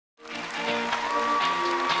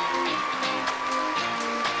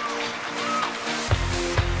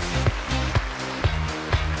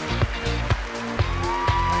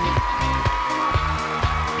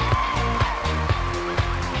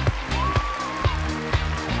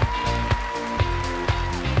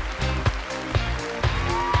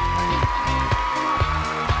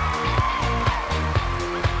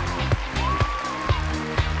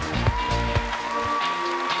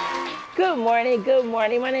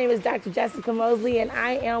morning. My name is Dr. Jessica Mosley, and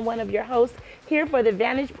I am one of your hosts here for The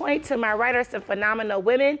Vantage Point. To my right are some phenomenal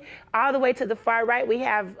women. All the way to the far right, we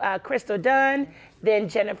have Crystal Dunn, then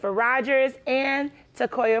Jennifer Rogers, and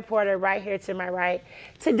Takoya Porter right here to my right.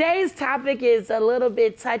 Today's topic is a little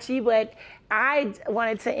bit touchy, but I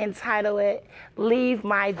wanted to entitle it, Leave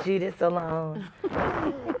My Judas Alone.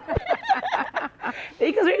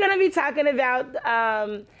 Because we're going to be talking about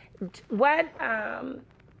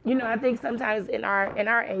I think sometimes in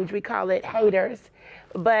our age we call it haters,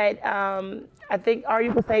 but I think, or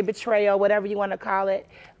you could say betrayal, whatever you want to call it.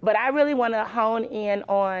 But I really want to hone in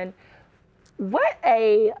on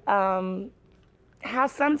how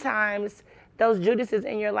sometimes those Judases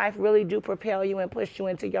in your life really do propel you and push you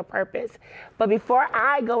into your purpose. But before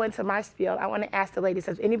I go into my spiel, I want to ask the ladies,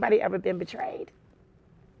 has anybody ever been betrayed?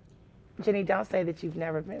 Jenny, don't say that you've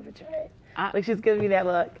never been betrayed. Like, she's giving me that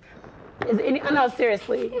look. No,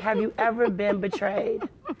 seriously, have you ever been betrayed?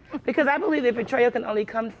 Because I believe that betrayal can only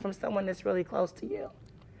come from someone that's really close to you.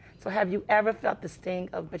 So have you ever felt the sting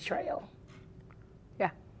of betrayal?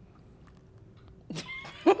 Yeah.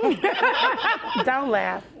 Don't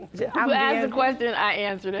laugh. You asked the question, I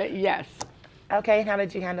answered it, yes. Okay, how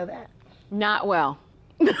did you handle that? Not well.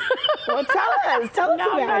 Well, tell us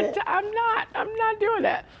about it. I'm not doing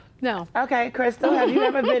that. No. Okay, Crystal, have you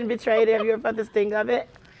ever been betrayed? Have you ever felt the sting of it?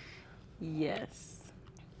 Yes.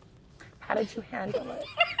 How did you handle it?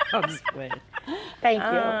 I'm just playing. Thank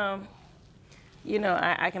you. You know,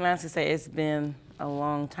 I can honestly say it's been a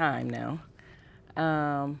long time now.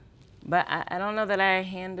 But I don't know that I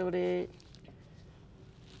handled it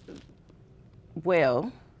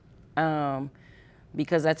well,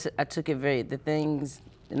 because I took it the things,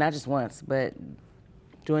 not just once, but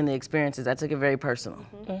during the experiences, I took it very personal.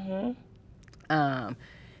 Mm-hmm.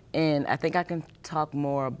 And I think I can talk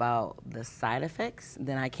more about the side effects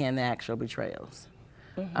than I can the actual betrayals.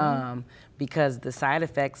 Mm-hmm. Because the side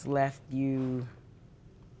effects left you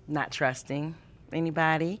not trusting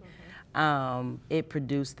anybody. Mm-hmm. It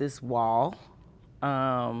produced this wall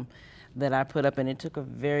that I put up, and it took a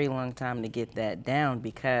very long time to get that down,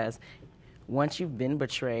 because once you've been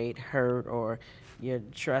betrayed, hurt, or your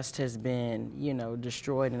trust has been,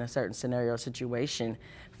 destroyed in a certain scenario or situation,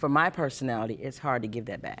 for my personality, it's hard to give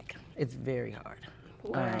that back. It's very hard.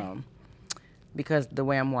 Why? Because the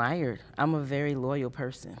way I'm wired, I'm a very loyal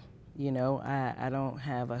person. I don't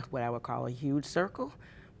have what I would call a huge circle,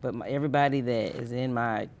 but everybody that is in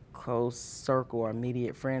my close circle or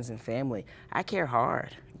immediate friends and family, I care hard,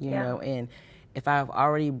 you know, and if I've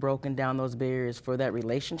already broken down those barriers for that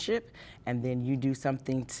relationship, and then you do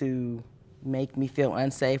something to make me feel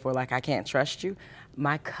unsafe or like I can't trust you,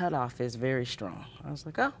 my cutoff is very strong. I was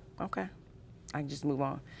like, oh, okay. I can just move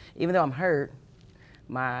on. Even though I'm hurt,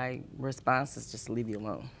 my response is just leave you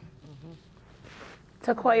alone.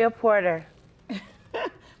 Mm-hmm. Takoya Porter.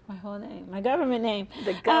 My whole name, my government name.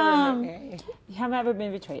 The government name. Have I ever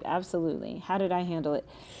been betrayed? Absolutely. How did I handle it?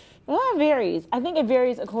 Well, it varies. I think it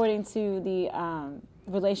varies according to the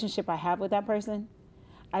relationship I have with that person.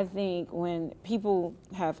 I think when people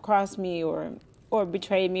have crossed me or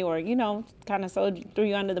betrayed me, or, kind of threw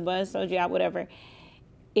you under the bus, sold you out, whatever,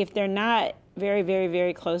 if they're not very, very,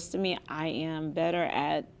 very close to me, I am better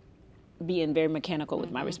at being very mechanical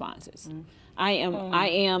with my responses. Mm-hmm. I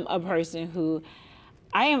am a person who,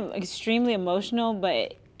 I am extremely emotional,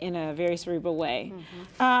 but in a very cerebral way.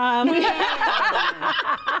 Mm-hmm.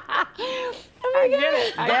 I get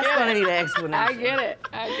it. That's going to be the explanation. I get it.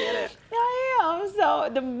 I am. So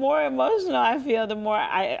the more emotional I feel, the more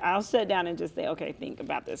I'll shut down and just say, okay, think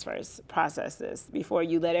about this first. Process this before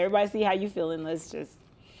you let everybody see how you feel, and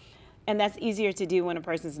and that's easier to do when a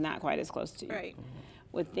person's not quite as close to you. Right.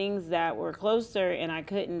 With things that were closer and I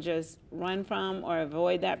couldn't just run from or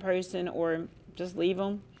avoid that person or just leave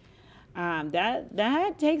them,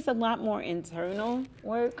 that takes a lot more internal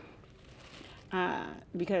work,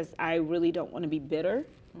 because I really don't want to be bitter,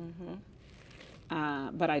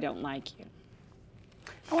 but I don't like you.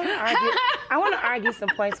 I want to argue some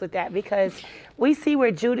points with that, because we see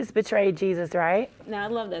where Judas betrayed Jesus, right? Now, I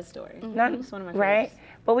love that story. Mm-hmm. It's one of my favorites. Right?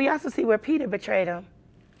 But we also see where Peter betrayed him.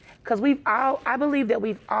 Because I believe that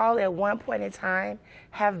we've all at one point in time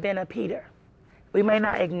have been a Peter. We may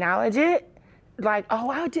not acknowledge it, like,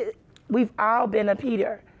 we've all been a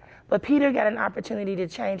Peter. But Peter got an opportunity to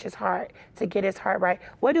change his heart, to get his heart right.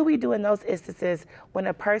 What do we do in those instances when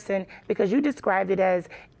a person, because you described it as,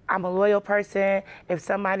 I'm a loyal person, if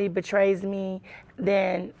somebody betrays me,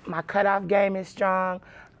 then my cutoff game is strong.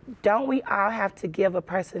 Don't we all have to give a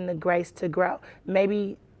person the grace to grow?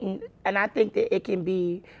 Maybe, and I think that it can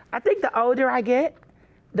be, I think the older I get,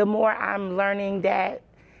 the more I'm learning that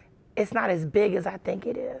it's not as big as I think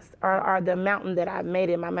it is, or the mountain that I've made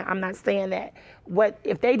in my mind. I'm not saying that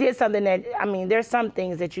if they did something that, I mean, there's some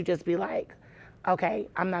things that you just be like, okay,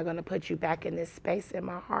 I'm not going to put you back in this space in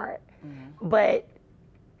my heart. But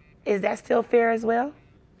is that still fair as well?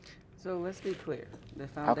 So let's be clear. The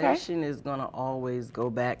foundation is going to always go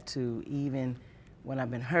back to, even when I've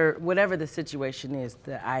been hurt, whatever the situation is,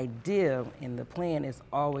 the idea and the plan is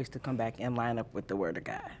always to come back and line up with the Word of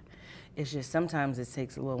God. It's just sometimes it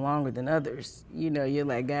takes a little longer than others. You know, you're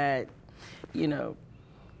like, God, you know,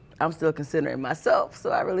 I'm still considering myself,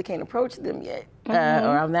 so I really can't approach them yet, or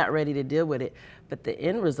I'm not ready to deal with it. But the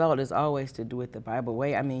end result is always to do it the Bible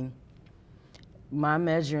way. I mean, my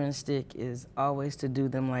measuring stick is always to do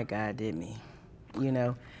them like God did me, you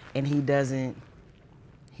know, and He doesn't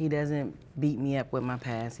beat me up with my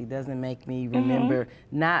past. He doesn't make me remember,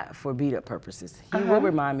 not for beat up purposes. He will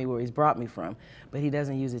remind me where He's brought me from, but He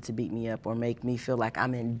doesn't use it to beat me up or make me feel like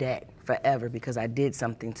I'm in debt forever because I did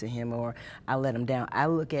something to Him or I let Him down. I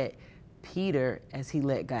look at Peter as he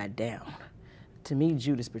let God down. To me,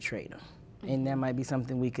 Judas betrayed him. And that might be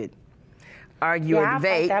something we could argue or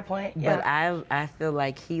debate. That point. Yeah. But I feel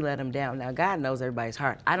like he let him down. Now, God knows everybody's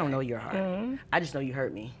heart. I don't know your heart. I just know you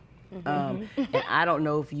hurt me. And I don't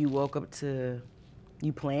know if you woke up to,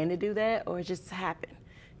 you planned to do that or it just happened.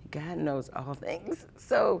 God knows all things.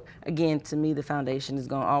 So again, to me, the foundation is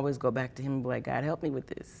going to always go back to Him and be like, God, help me with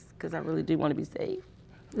this, because I really do want to be saved.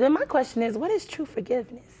 Then my question is, what is true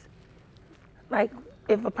forgiveness? Like,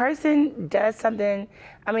 if a person does something,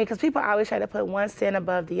 I mean, because people always try to put one sin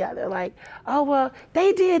above the other. Like, oh, well,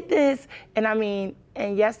 they did this. And I mean,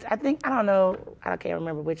 and yes, I don't know, I can't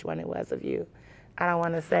remember which one it was of you. I don't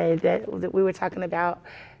want to say that we were talking about,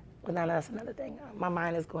 well, no, that's another thing. My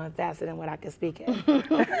mind is going faster than what I can speak in.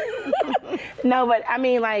 No, but I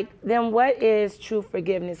mean, like, then what is true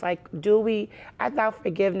forgiveness? Like, I thought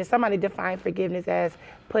forgiveness, somebody defined forgiveness as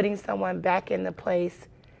putting someone back in the place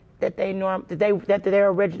that they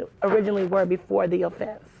originally were before the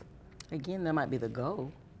offense. Again, that might be the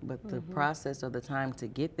goal, but the process or the time to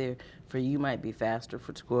get there for you might be faster.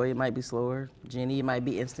 For Troy, it might be slower. Jenny, it might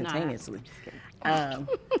be instantaneously.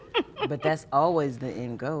 But that's always the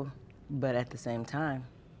end goal. But at the same time,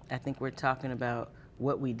 I think we're talking about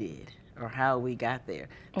what we did or how we got there.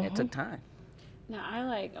 That took time.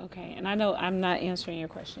 Now, okay, and I know I'm not answering your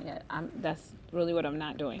question yet. That's really what I'm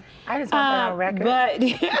not doing. I just want that on record. But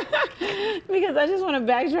because I just want to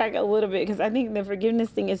backtrack a little bit, because I think the forgiveness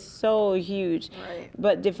thing is so huge. Right.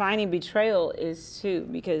 But defining betrayal is too,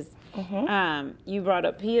 because you brought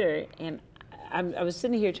up Peter, and I was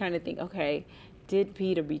sitting here trying to think, okay, did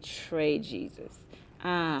Peter betray Jesus?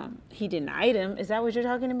 He denied Him. Is that what you're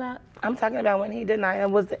talking about? I'm talking about when he denied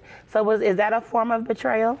Him. Is that a form of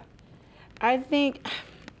betrayal? I think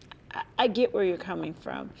I get where you're coming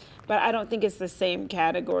from, but I don't think it's the same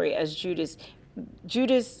category as Judas.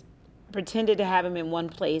 Judas pretended to have Him in one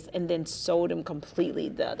place and then sold Him completely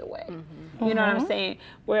the other way. You know what I'm saying?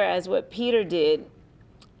 Whereas what Peter did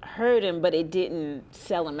hurt Him, but it didn't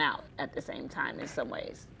sell Him out at the same time in some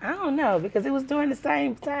ways. I don't know, because it was during the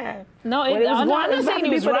same time. No, I'm not saying he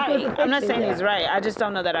was right. I'm not saying he's right. I just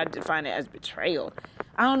don't know that I define it as betrayal.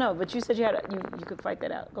 I don't know, but you said you could fight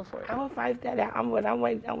that out. Go for it. I will fight that out. I'm waiting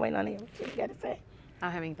on him. What you got to say? I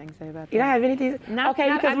don't have anything to say about that. You don't have anything?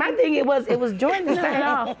 Because my thing, it was during the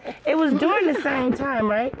same. It was during the same time,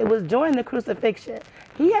 right? It was during the crucifixion.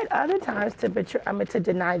 He had other times to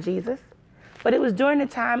deny Jesus, but it was during the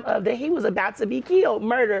time of that he was about to be killed,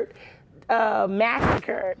 murdered,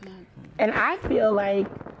 massacred, and I feel like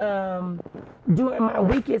during my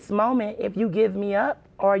weakest moment, if you give me up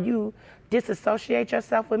or you disassociate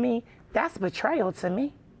yourself with me, that's betrayal to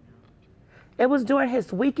me. It was during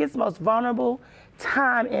his weakest, most vulnerable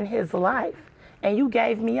time in his life, and you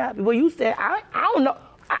gave me up. Well, you said, I don't know,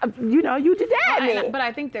 you denied me. But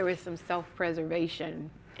I think there was some self-preservation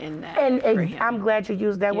in that. And for him. I'm glad you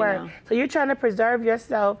used that word. know? So So you're trying to preserve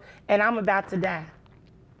yourself, and I'm about to die.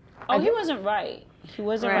 Oh, he wasn't right. He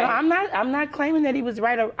wasn't Right. right. No, I'm not claiming that he was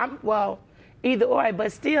right. Either or,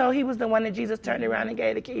 but still, he was the one that Jesus turned around and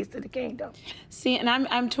gave the keys to the kingdom. See, and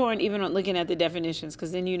I'm torn even on looking at the definitions,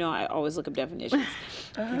 because then I always look up definitions.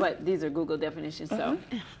 But these are Google definitions, so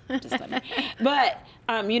just let me. But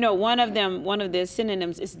one of the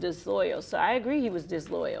synonyms is disloyal. So I agree he was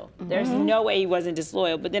disloyal. There's no way he wasn't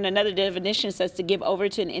disloyal. But then another definition says to give over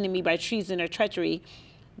to an enemy by treason or treachery,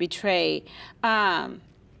 betray.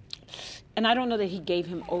 And I don't know that he gave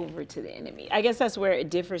him over to the enemy. I guess that's where it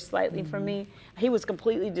differs slightly from me. He was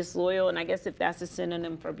completely disloyal, and I guess if that's a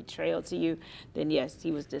synonym for betrayal to you, then yes,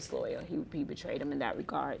 he was disloyal. He betrayed him in that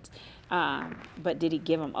regard. But did he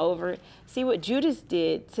give him over? See, what Judas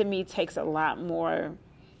did, to me, takes a lot more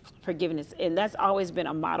forgiveness, and that's always been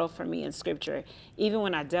a model for me in Scripture. Even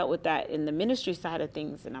when I dealt with that in the ministry side of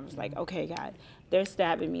things, and I was like, okay, God, they're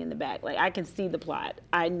stabbing me in the back. Like, I can see the plot.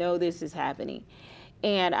 I know this is happening.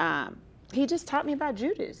 And he just taught me about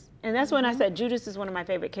Judas. And that's when I said Judas is one of my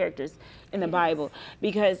favorite characters in the Bible,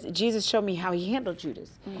 because Jesus showed me how he handled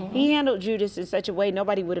Judas. He handled Judas in such a way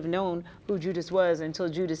nobody would have known who Judas was until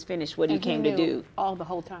Judas finished what he came to do. All the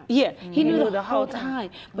whole time. Yeah, he knew the whole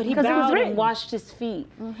time. But he bowed and washed his feet.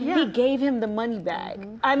 He gave him the money bag.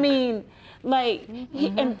 I mean, like,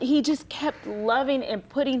 he just kept loving and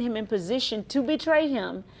putting him in position to betray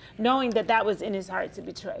him, knowing that that was in his heart to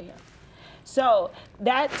betray him. So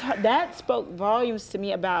that spoke volumes to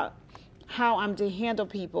me about how I'm to handle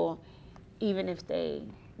people, even if they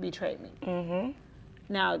betray me.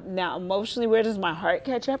 Now, emotionally, where does my heart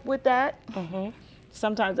catch up with that?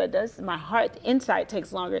 Sometimes that does. My heart, the insight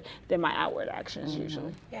takes longer than my outward actions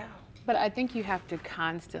usually. Yeah. But I think you have to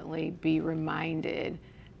constantly be reminded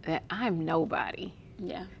that I'm nobody.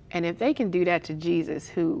 Yeah. And if they can do that to Jesus,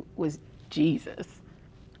 who was Jesus,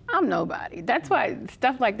 I'm nobody. That's why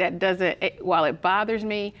stuff like that doesn't, while it bothers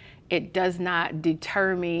me, it does not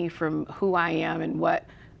deter me from who I am and what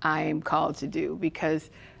I am called to do, because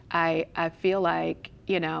I feel like,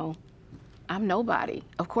 you know, I'm nobody.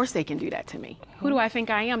 Of course they can do that to me. Who do I think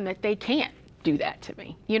I am that they can't do that to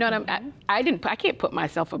me? You know what I can't put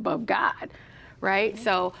myself above God, right?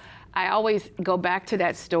 So I always go back to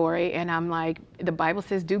that story, and I'm like, the Bible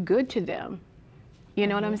says do good to them. You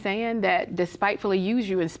know what I'm saying? That despitefully use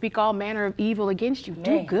you and speak all manner of evil against you.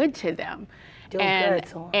 Do good to them. Do good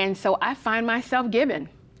to them. And so I find myself giving.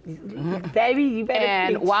 Baby, you better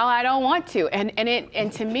And preach. while I don't want to.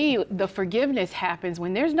 And to me, the forgiveness happens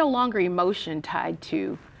when there's no longer emotion tied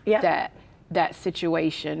to that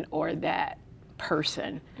situation or that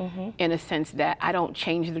person, in a sense that I don't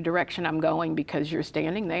change the direction I'm going because you're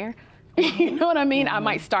standing there. You know what I mean? I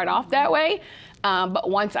might start off that way, but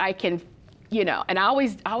once I can, you know, and I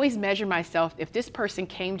always measure myself. If this person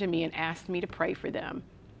came to me and asked me to pray for them,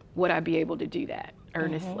 would I be able to do that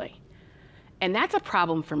earnestly? And that's a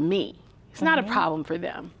problem for me. It's not a problem for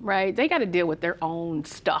them, right? They got to deal with their own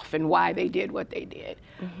stuff and why they did what they did.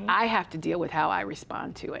 I have to deal with how I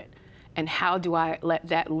respond to it. And how do I let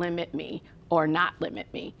that limit me or not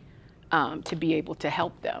limit me to be able to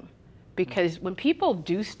help them? Because when people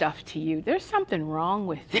do stuff to you, there's something wrong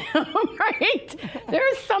with them, right?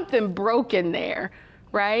 There's something broken there,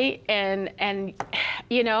 right? And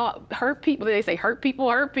you know, hurt people, they say hurt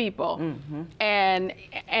people hurt people. And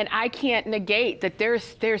I can't negate that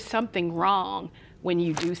there's something wrong when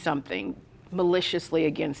you do something maliciously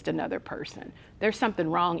against another person. There's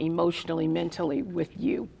something wrong emotionally, mentally with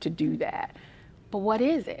you to do that. But what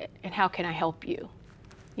is it? And how can I help you?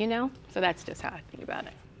 You know? So that's just how I think about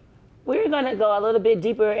it. We're going to go a little bit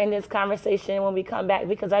deeper in this conversation when we come back,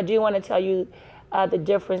 because I do want to tell you the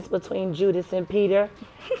difference between Judas and Peter.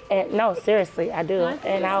 And no, seriously, I do.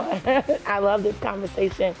 And I love this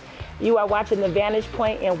conversation. You are watching The Vantage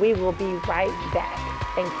Point, and we will be right back.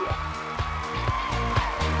 Thank you.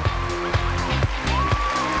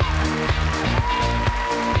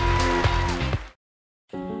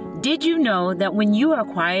 Did you know that when you are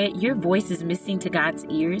quiet, your voice is missing to God's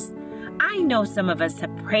ears? I know some of us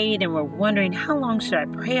have prayed and we're wondering, how long should I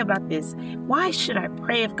pray about this? Why should I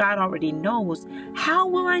pray if God already knows? How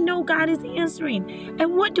will I know God is answering?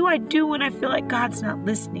 And what do I do when I feel like God's not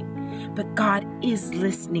listening? But God is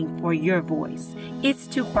listening for your voice. It's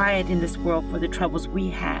too quiet in this world for the troubles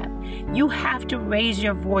we have. You have to raise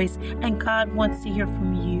your voice, and God wants to hear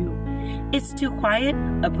from you. It's Too Quiet,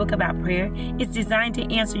 a book about prayer, is designed to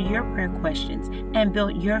answer your prayer questions and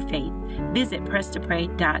build your faith. Visit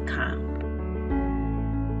presstopray.com.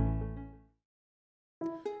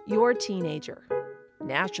 Your teenager,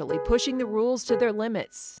 naturally pushing the rules to their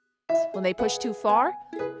limits. When they push too far,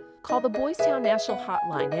 call the Boys Town National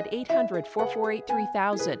Hotline at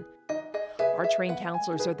 800-448-3000. Our trained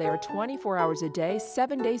counselors are there 24 hours a day,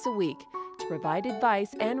 7 days a week to provide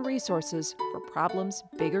advice and resources for problems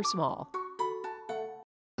big or small.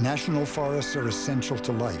 National forests are essential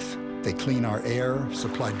to life. They clean our air,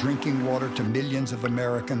 supply drinking water to millions of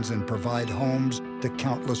Americans, and provide homes to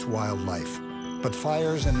countless wildlife. But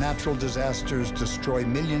fires and natural disasters destroy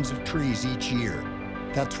millions of trees each year.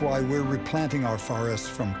 That's why we're replanting our forests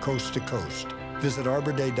from coast to coast. Visit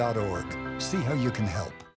arborday.org. See how you can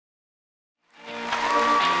help.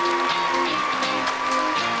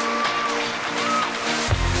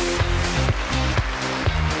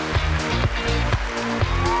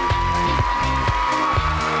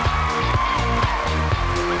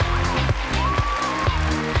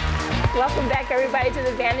 into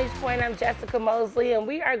The Vantage Point. I'm Jessica Mosley, and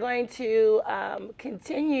we are going to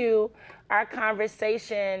continue our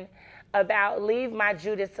conversation about Leave My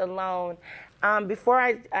Judas Alone. Before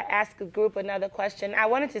I ask the group another question, I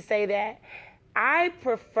wanted to say that I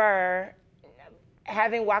prefer,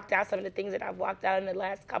 having walked out some of the things that I've walked out in the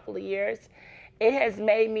last couple of years, it has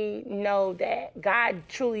made me know that God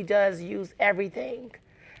truly does use everything.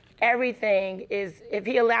 Everything is, if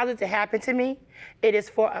he allows it to happen to me, it is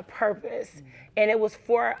for a purpose. And it was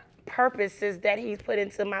for purposes that he's put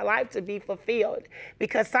into my life to be fulfilled.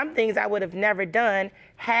 Because some things I would have never done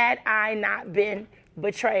had I not been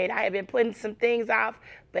betrayed. I had been putting some things off,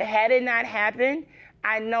 but had it not happened,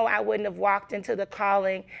 I know I wouldn't have walked into the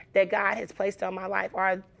calling that God has placed on my life,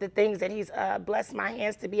 or the things that he's blessed my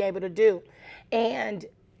hands to be able to do. And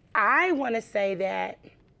I want to say that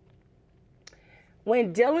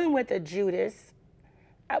when dealing with a Judas,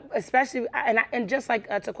 especially, and just like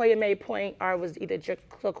Takoya made point, or it was either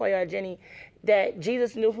Takoya or Jenny, that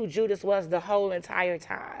Jesus knew who Judas was the whole entire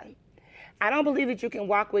time. I don't believe that you can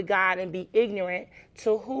walk with God and be ignorant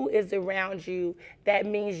to who is around you that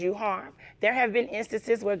means you harm. There have been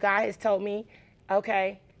instances where God has told me,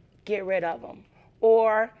 okay, get rid of them.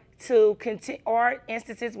 Or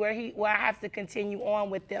instances where I have to continue on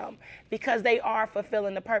with them because they are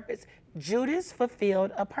fulfilling the purpose. Judas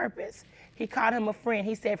fulfilled a purpose. He called him a friend.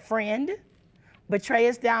 He said, friend,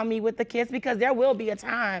 betrayest thou me with the kiss? Because there will be a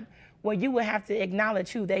time when you will have to acknowledge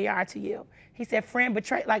who they are to you. He said, friend,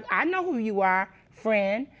 betray, like, I know who you are,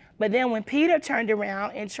 friend. But then when Peter turned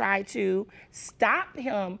around and tried to stop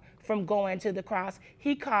him from going to the cross,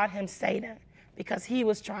 he called him Satan because he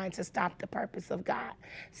was trying to stop the purpose of God.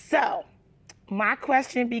 So my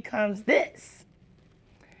question becomes this.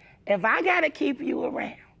 If I got to keep you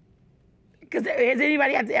around, because has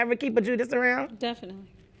anybody had to ever keep a Judas around? Definitely.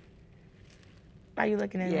 Why are you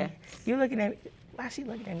looking at me? You looking at me? Why is she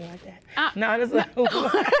looking at me like that? No, this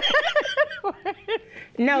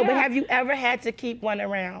No, but have you ever had to keep one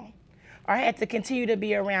around? Or had to continue to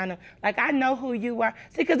be around them? Like, I know who you are.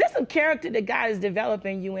 See, because there's some character that God is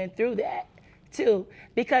developing you in through that, too.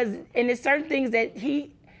 Because, and there's certain things that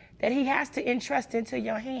he has to entrust into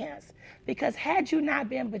your hands. Because had you not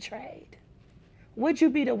been betrayed, would you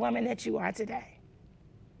be the woman that you are today?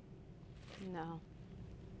 No.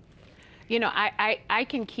 You know, I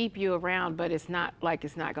can keep you around, but it's not like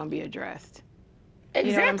it's not going to be addressed. Exactly.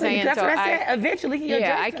 You know what I'm saying? That's what I said. Eventually, he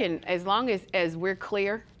addressed I can, as long as we're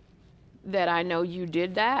clear that I know you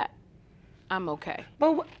did that, I'm okay.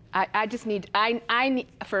 But I just need,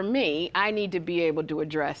 for me, I need to be able to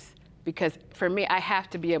address, because for me, I have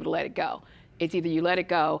to be able to let it go. It's either you let it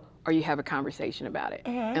go or you have a conversation about it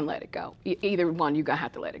and let it go. Either one, you're going to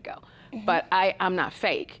have to let it go. But I'm not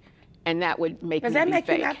fake, and that would make me be fake. Does that make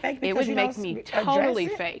you not fake? It would make me totally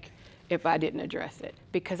fake if I didn't address it,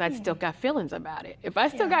 because I'd still got feelings about it. If I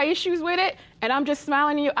still got issues with it and I'm just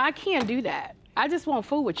smiling at you, I can't do that. I just won't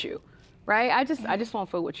fool with you, right? I just won't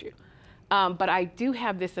fool with you. But I do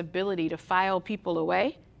have this ability to file people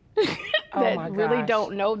away that really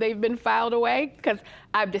don't know they've been filed away, because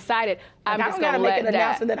I've decided I'm just going to let make an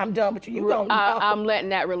announcement that I'm done with you. You don't know. I'm letting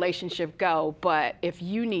that relationship go. But if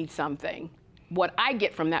you need something, what I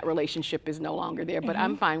get from that relationship is no longer there. But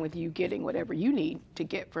I'm fine with you getting whatever you need to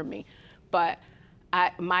get from me. But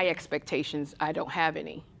my expectations, I don't have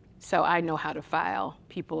any. So I know how to file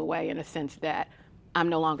people away in a sense that I'm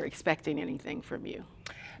no longer expecting anything from you.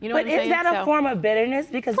 You know what I'm saying? But is that a form of bitterness?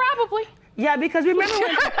 Because probably. Yeah, because remember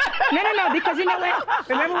when, no, because you know what?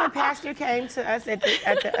 Remember when Pastor came to us at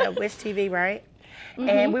the Wish TV, right?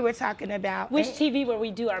 And we were talking about Wish TV, where we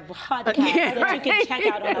do our podcast that you can check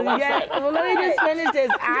out on our website. Well, let me just finish this.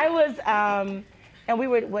 I was, and we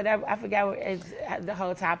were, whatever, I forgot the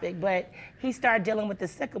whole topic, but he started dealing with the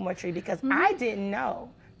sycamore tree because I didn't know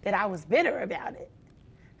that I was bitter about it.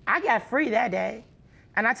 I got free that day.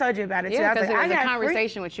 And I told you about it too. Yeah, because it was a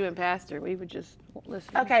conversation with you and Pastor. We would just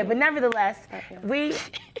listen. Okay, but nevertheless,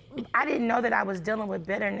 I didn't know that I was dealing with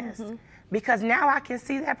bitterness because now I can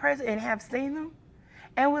see that person and have seen them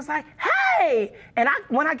and was like, hey! And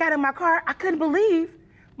when I got in my car, I couldn't believe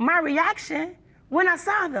my reaction when I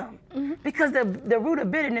saw them because the root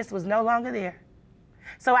of bitterness was no longer there.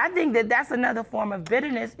 So I think that that's another form of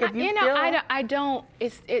bitterness. If you feel, I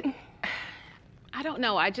don't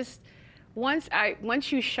know. I just, once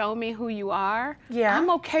you show me who you are, I'm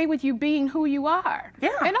okay with you being who you are. Yeah.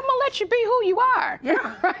 And I'm gonna let you be who you are.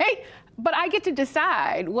 Yeah. Right? But I get to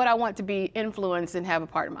decide what I want to be influenced and have a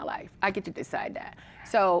part of my life. I get to decide that.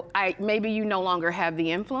 So maybe you no longer have the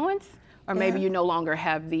influence, or maybe you no longer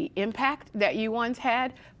have the impact that you once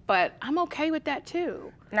had, but I'm okay with that too.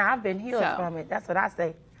 Now I've been healed from it. That's what I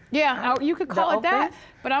say. Yeah, you could call it that. offense.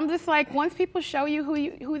 But I'm just like, once people show you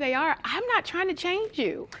who they are, I'm not trying to change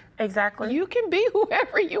you. Exactly. You can be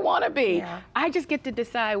whoever you want to be. Yeah. I just get to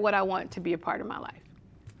decide what I want to be a part of my life.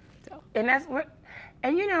 So. And that's what,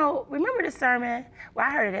 and you know, remember the sermon? Well,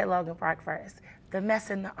 I heard it at Logan Park first. The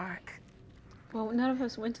mess in the ark. Well, none of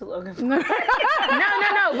us went to Logan. No. But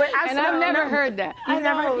I've never heard that. You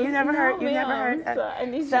never heard.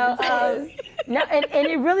 No, and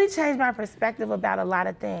it really changed my perspective about a lot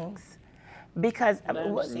of things, because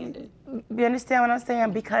you understand what I'm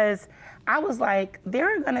saying? Because I was like,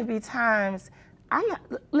 there are going to be times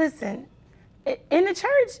listen, in the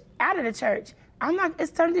church, out of the church,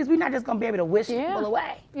 it's certain things we're not just going to be able to wish people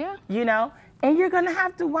away. Yeah. You know, and you're going to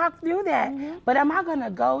have to walk through that. But am I going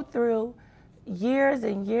to go through years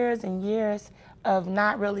and years and years of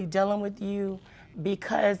not really dealing with you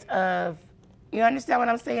because of, you understand what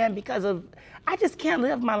I'm saying? Because of, I just can't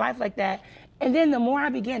live my life like that. And then the more I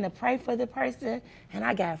began to pray for the person and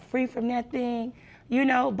I got free from that thing, you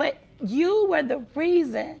know, but you were the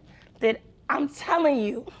reason that I'm telling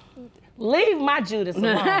you, leave my Judas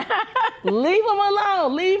alone. Leave him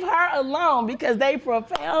alone, leave her alone, because they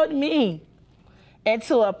propelled me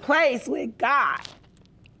into a place with God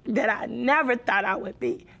that I never thought I would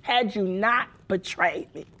be. Had you not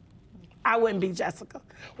betrayed me, I wouldn't be Jessica.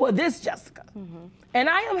 Well, this Jessica. And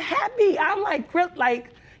I am happy. I'm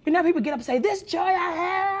like, you know, people get up and say, this joy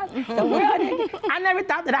I have, the world. I never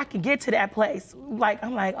thought that I could get to that place. Like,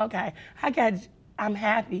 I'm like, okay, I'm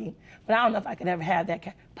happy, but I don't know if I could ever have that.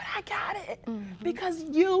 But I got it because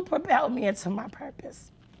you propelled me into my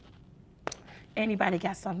purpose. Anybody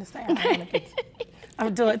got something to say?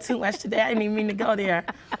 I'm doing too much today. I didn't even mean to go there.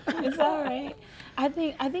 It's all right. I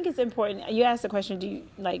think it's important. You asked the question, do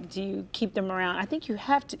you keep them around? I think you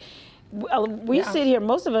have to. We sit here,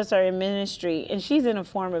 most of us are in ministry, and she's in a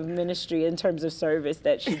form of ministry in terms of service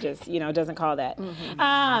that she just, doesn't call that.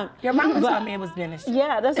 Your mama told me it was ministry.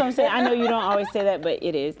 Yeah, that's what I'm saying. I know you don't always say that, but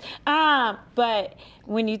it is. But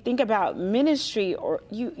when you think about ministry, or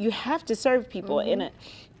you have to serve people, and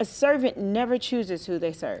a servant never chooses who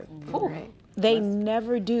they serve. Right. They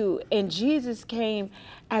never do. And Jesus came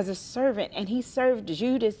as a servant, and he served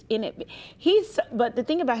Judas in it. But the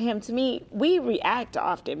thing about him, to me, we react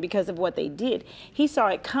often because of what they did. He saw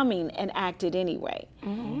it coming and acted anyway.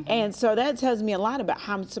 And so that tells me a lot about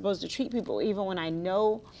how I'm supposed to treat people, even when I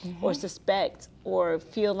know or suspect or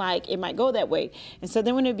feel like it might go that way. And so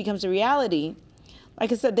then when it becomes a reality,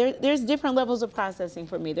 like I said, there's different levels of processing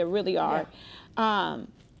for me. There really are.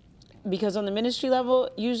 Because on the ministry level,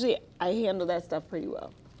 usually I handle that stuff pretty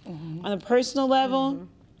well. On the personal level,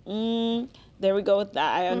 there we go with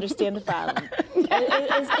that. I understand the filing.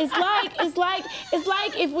 It's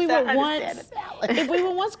like if we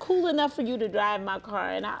were once cool enough for you to drive my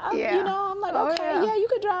car, and I'm like, okay, you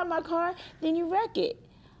could drive my car, then you wreck it.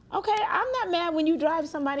 Okay, I'm not mad when you drive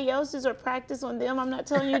somebody else's or practice on them. I'm not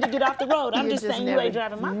telling you to get off the road. I'm just saying you ain't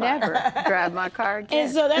driving my car. Never drive my car again.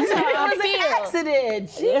 And so that's how I feel. It was an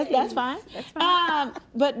accident. That's fine. That's fine.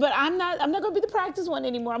 But I'm not gonna be the practice one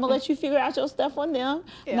anymore. I'm gonna let you figure out your stuff on them.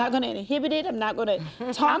 I'm not gonna inhibit it. I'm not gonna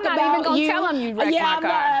talk about you. I'm not even gonna tell them you wrecked my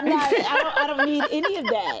car. I don't need any of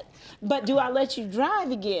that. But do I let you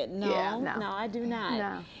drive again? No, I do not.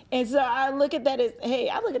 No. And so I look at that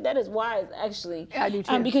as wise, actually. I do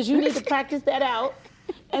too. Because you need to practice that out.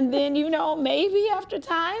 And then, maybe after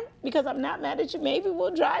time, because I'm not mad at you, maybe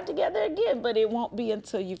we'll drive together again, but it won't be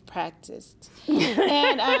until you've practiced.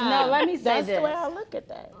 And no, let me say that's this. the way I look at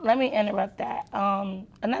that. Let me interrupt that.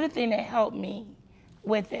 Another thing that helped me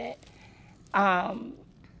with it,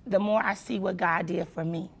 the more I see what God did for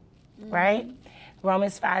me, right?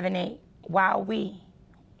 Romans 5:8, while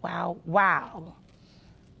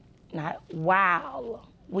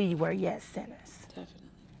we were yet sinners. Definitely.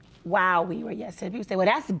 While we were yet sinners. People say, well,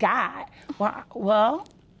 that's God. Well,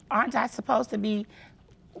 aren't I supposed to be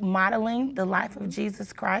modeling the life of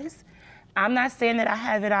Jesus Christ? I'm not saying that I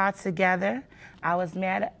have it all together. I was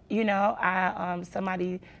mad,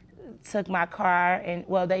 somebody took my car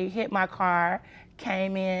they hit my car,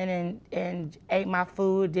 came in and ate my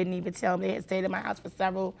food, didn't even tell me. They had stayed in my house for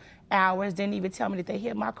several hours, didn't even tell me that they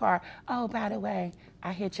hit my car. Oh, by the way,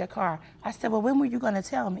 I hit your car. I said, well, when were you gonna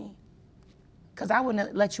tell me? Because I wouldn't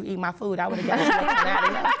have let you eat my food. I would have got you out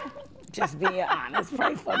of here. Just being honest,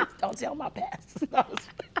 pray for me. Don't tell my past.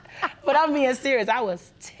 But I'm being serious. I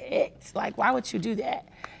was ticked. Like, why would you do that?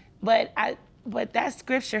 But that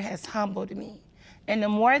scripture has humbled me. And the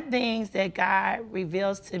more things that God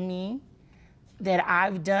reveals to me that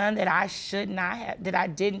I've done that I should not have, that I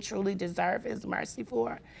didn't truly deserve his mercy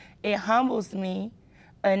for, it humbles me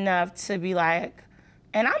enough to be like,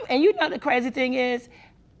 and the crazy thing is,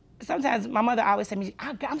 sometimes my mother always said to me,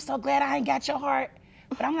 I'm so glad I ain't got your heart.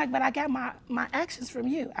 But I'm like, but I got my actions from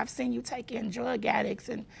you. I've seen you take in drug addicts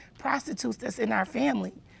and prostitutes that's in our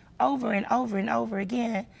family over and over and over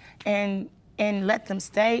again and let them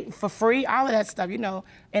stay for free, all of that stuff. You know,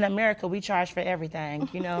 in America, we charge for everything,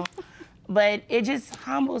 you know. But it just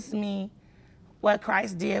humbles me what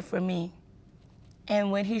Christ did for me.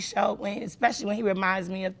 And when he showed, especially when he reminds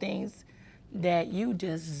me of things that you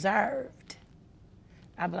deserved,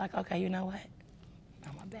 I'd be like, okay, you know what?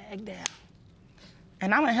 I'm gonna bag down.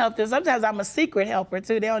 And I'm gonna help them. Sometimes I'm a secret helper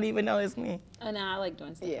too. They don't even know it's me. I know, I like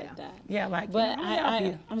doing stuff like that. Yeah, like, but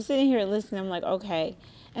I'm sitting here listening, I'm like, okay.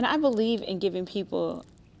 And I believe in giving people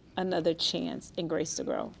another chance and grace to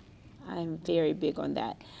grow. I'm very big on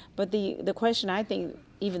that. But the question I think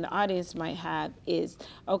even the audience might have is,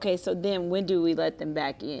 okay, so then when do we let them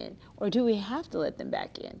back in? Or do we have to let them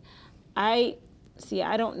back in? I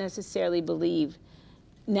don't necessarily believe,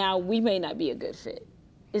 now we may not be a good fit.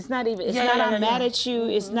 It's not even. It's not. I'm mad at you.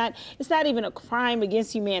 It's not even a crime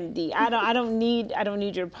against humanity. I don't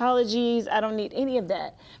need your apologies. I don't need any of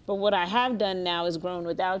that. But what I have done now is grown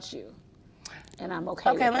without you, and I'm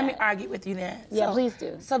okay. Okay, with let that. me argue with you then. Yeah, please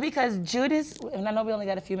do. So because Judas, and I know we only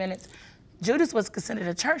got a few minutes, Judas was considered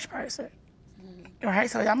a church person, right?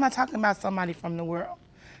 So I'm not talking about somebody from the world.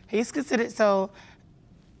 He's considered. So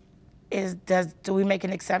do we make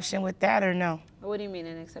an exception with that or no? What do you mean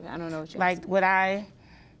an exception? I don't know what you're like. Would I?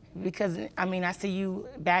 Because I mean, I see you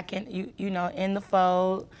back in, you know, in the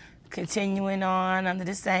fold, continuing on under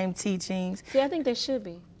the same teachings. See, I think there should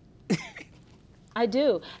be. I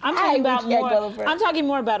do. I'm talking about more. I'm talking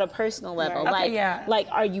more about a personal level. Right. Like, like,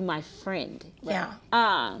 are you my friend? Yeah.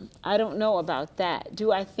 I don't know about that.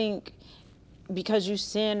 Do I think because you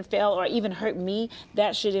sin, fail, or even hurt me,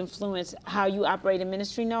 that should influence how you operate in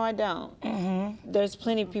ministry? No, I don't. Mm-hmm. There's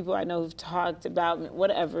plenty of people I know who've talked about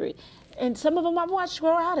whatever. And some of them I've watched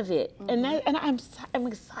grow out of it, and I'm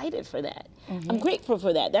excited for that. I'm grateful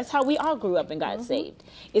for that. That's how we all grew up and got saved.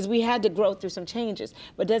 Is we had to grow through some changes.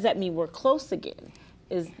 But does that mean we're close again?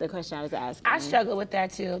 Is the question I was asking. I struggle with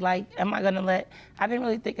that too. Like, am I gonna let? I've been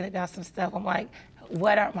really thinking about some stuff. I'm like,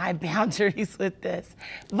 what are my boundaries with this?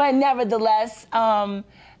 But nevertheless, let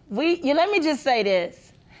me just say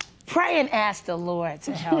this. Pray and ask the Lord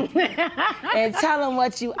to help you. And tell him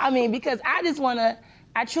what you. I mean, because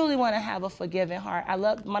I truly want to have a forgiving heart. I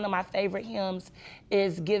love, one of my favorite hymns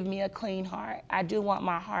is Give Me a Clean Heart. I do want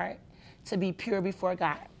my heart to be pure before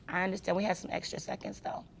God. I understand we have some extra seconds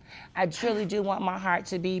though. I truly do want my heart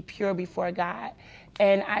to be pure before God.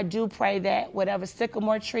 And I do pray that whatever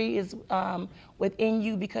sycamore tree is within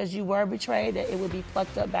you because you were betrayed, that it will be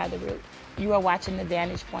plucked up by the root. You are watching The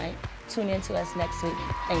Vantage Point. Tune in to us next week.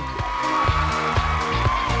 Thank you.